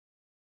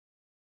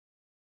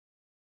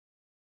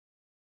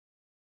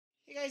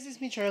Hey guys,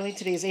 it's me Charlie.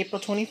 Today is April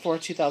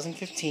 24th,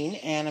 2015,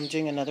 and I'm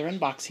doing another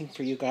unboxing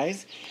for you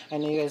guys. I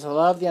know you guys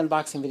love the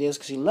unboxing videos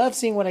because you love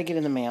seeing what I get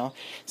in the mail.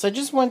 So I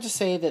just wanted to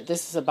say that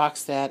this is a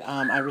box that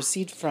I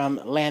received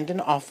from Landon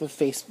off of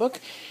Facebook,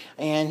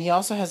 and he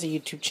also has a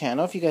YouTube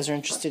channel. If you guys are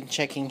interested in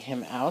checking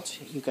him out,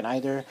 you can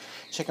either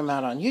check him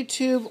out on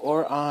YouTube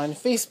or on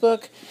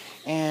Facebook.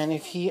 And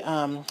if he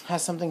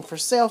has something for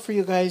sale for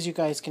you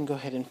guys can go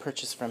ahead and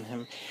purchase from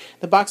him.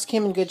 The box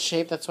came in good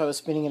shape, that's why I was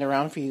spinning it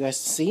around for you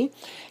guys to see.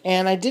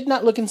 And I did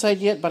not look inside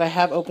yet, but I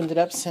have opened it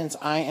up since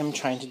I am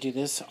trying to do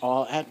this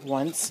all at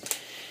once.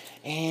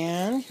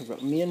 And he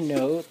wrote me a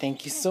note.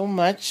 Thank you so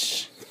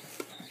much.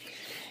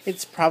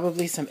 It's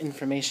probably some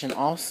information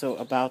also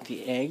about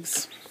the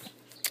eggs.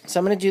 So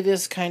I'm going to do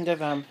this kind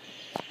of, what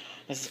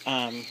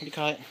do you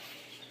call it?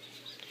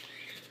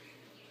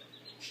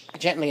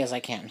 Gently as I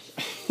can.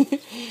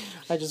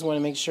 I just want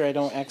to make sure I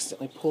don't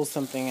accidentally pull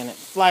something and it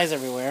flies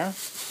everywhere.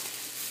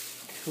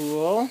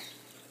 Cool.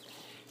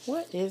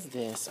 What is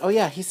this? Oh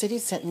yeah, he said he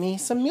sent me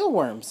some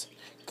mealworms.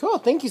 Cool,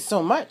 thank you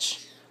so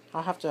much.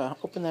 I'll have to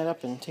open that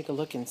up and take a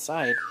look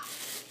inside.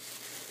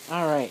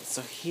 Alright,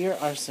 so here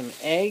are some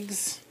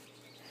eggs.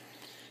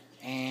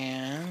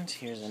 And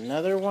here's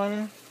another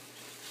one.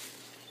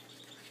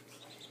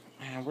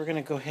 And we're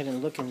going to go ahead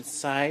and look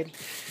inside.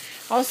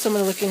 Also, I'm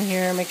going to look in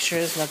here, make sure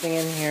there's nothing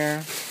in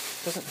here.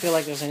 Doesn't feel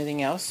like there's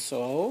anything else,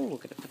 so we're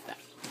going to put that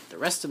the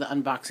rest of the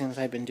unboxings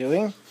I've been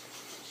doing.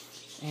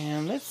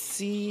 And let's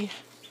see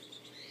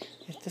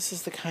if this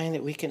is the kind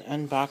that we can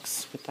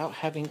unbox without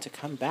having to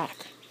come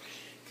back.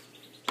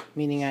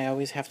 Meaning I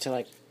always have to,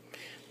 like,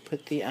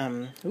 put the,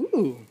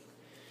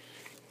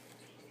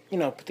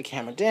 put the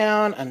camera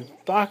down,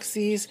 unbox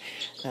these.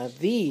 Now,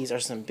 these are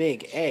some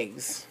big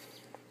eggs.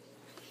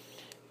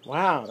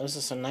 Wow, those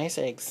are some nice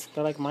eggs.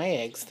 They're like my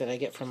eggs that I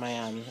get from my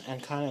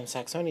Ancona and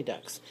Saxony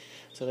ducks.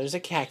 So there's a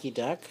khaki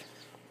duck.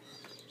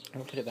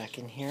 I'll put it back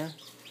in here.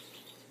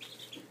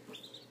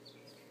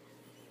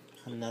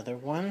 Another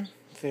one.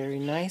 Very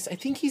nice. I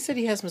think he said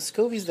he has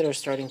Muscovies that are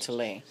starting to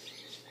lay.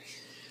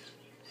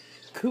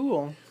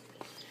 Cool.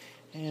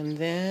 And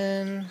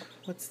then,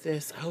 what's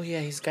this? Oh yeah,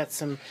 he's got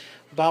some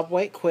Bob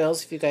White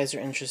quails if you guys are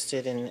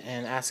interested in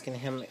asking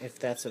him if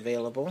that's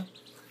available.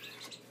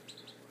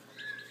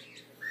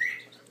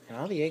 And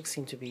all the eggs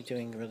seem to be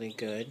doing really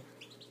good.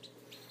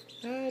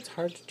 It's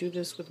hard to do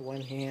this with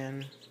one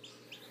hand.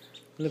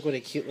 Look what a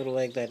cute little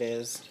egg that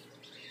is.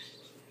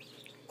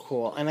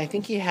 Cool. And I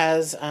think he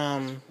has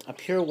a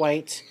pure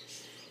white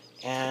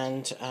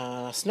and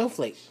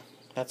snowflake.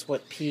 That's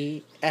what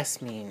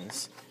PS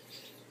means.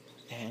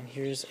 And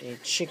here's a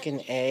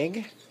chicken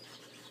egg.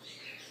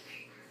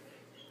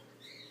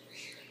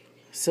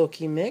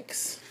 Silky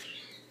mix.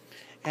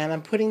 And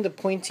I'm putting the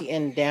pointy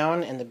end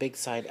down and the big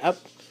side up.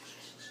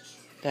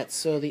 That's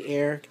so the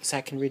air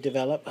sac can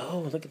redevelop. Oh,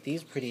 look at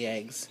these pretty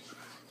eggs.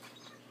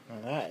 Now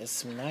that is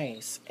some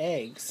nice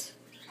eggs.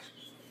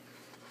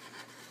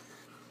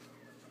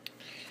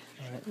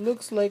 And it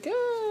looks like,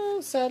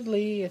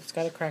 sadly, it's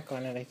got a crack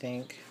on it, I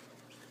think.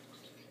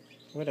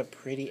 What a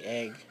pretty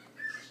egg.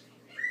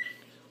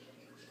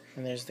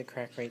 And there's the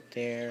crack right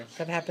there.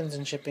 That happens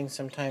in shipping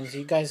sometimes.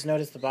 You guys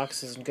notice the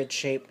box is in good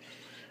shape,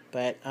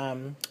 but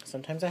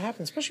sometimes that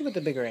happens, especially with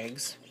the bigger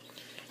eggs.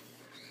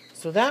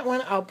 So that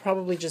one I'll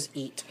probably just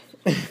eat.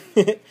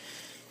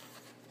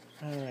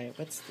 Alright,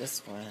 what's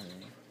this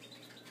one?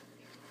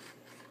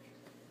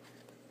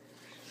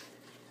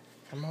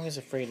 I'm always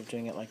afraid of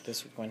doing it like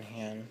this with one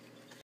hand.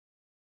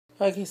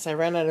 Okay, so I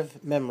ran out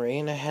of memory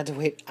and I had to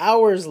wait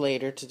hours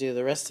later to do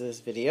the rest of this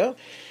video.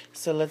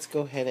 So let's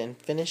go ahead and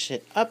finish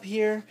it up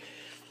here.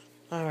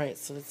 Alright,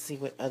 so let's see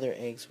what other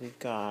eggs we've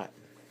got.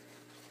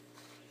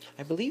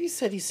 I believe he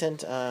said he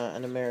sent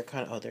an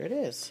Americana. Oh, there it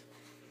is.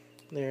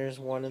 There's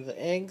one of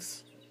the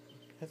eggs.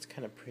 That's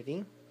kind of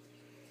pretty.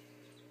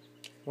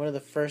 One of the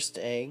first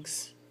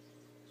eggs.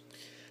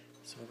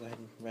 So we'll go ahead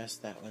and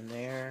rest that one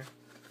there.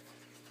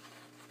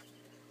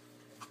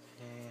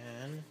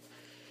 And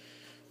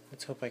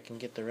let's hope I can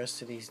get the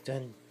rest of these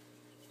done.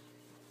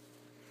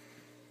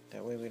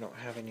 That way we don't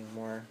have any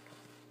more,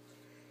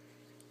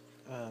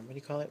 what do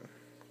you call it?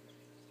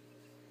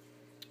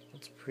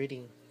 It's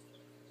pretty.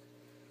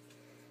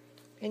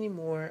 Any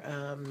more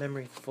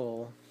memory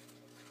full.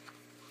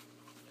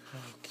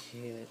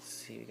 Okay, let's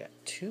see. We got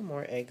 2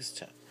 more eggs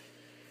to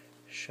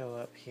show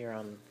up here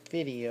on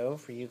video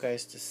for you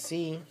guys to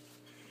see.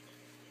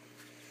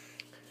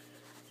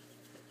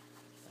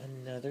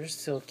 Another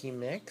silky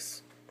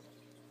mix.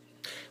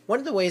 One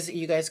of the ways that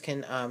you guys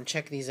can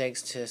check these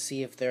eggs to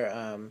see if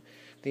they're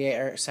the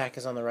air sac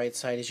is on the right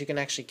side is you can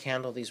actually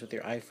candle these with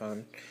your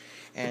iPhone.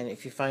 And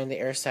if you find the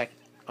air sac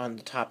on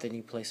the top, then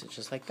you place it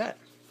just like that.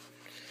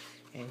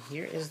 And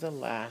here is the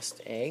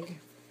last egg.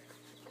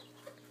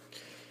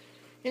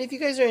 And if you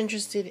guys are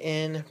interested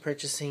in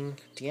purchasing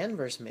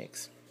D'Anvers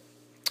mix,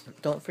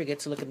 don't forget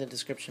to look in the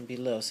description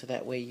below so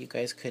that way you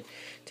guys could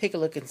take a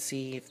look and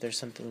see if there's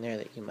something there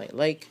that you might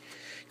like.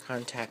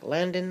 Contact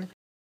Landon.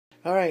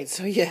 Alright,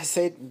 so yes,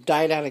 it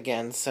died out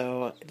again.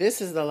 So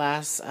this is the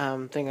last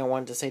thing I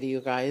wanted to say to you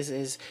guys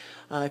is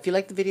if you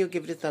like the video,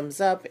 give it a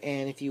thumbs up.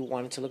 And if you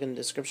wanted to look in the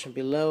description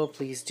below,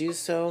 please do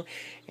so.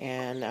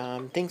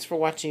 And thanks for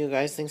watching, you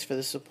guys. Thanks for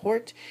the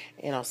support.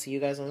 And I'll see you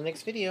guys on the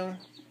next video.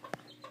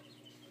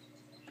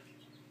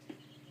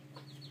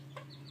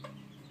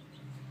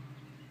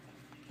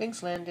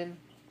 Thanks, Landon.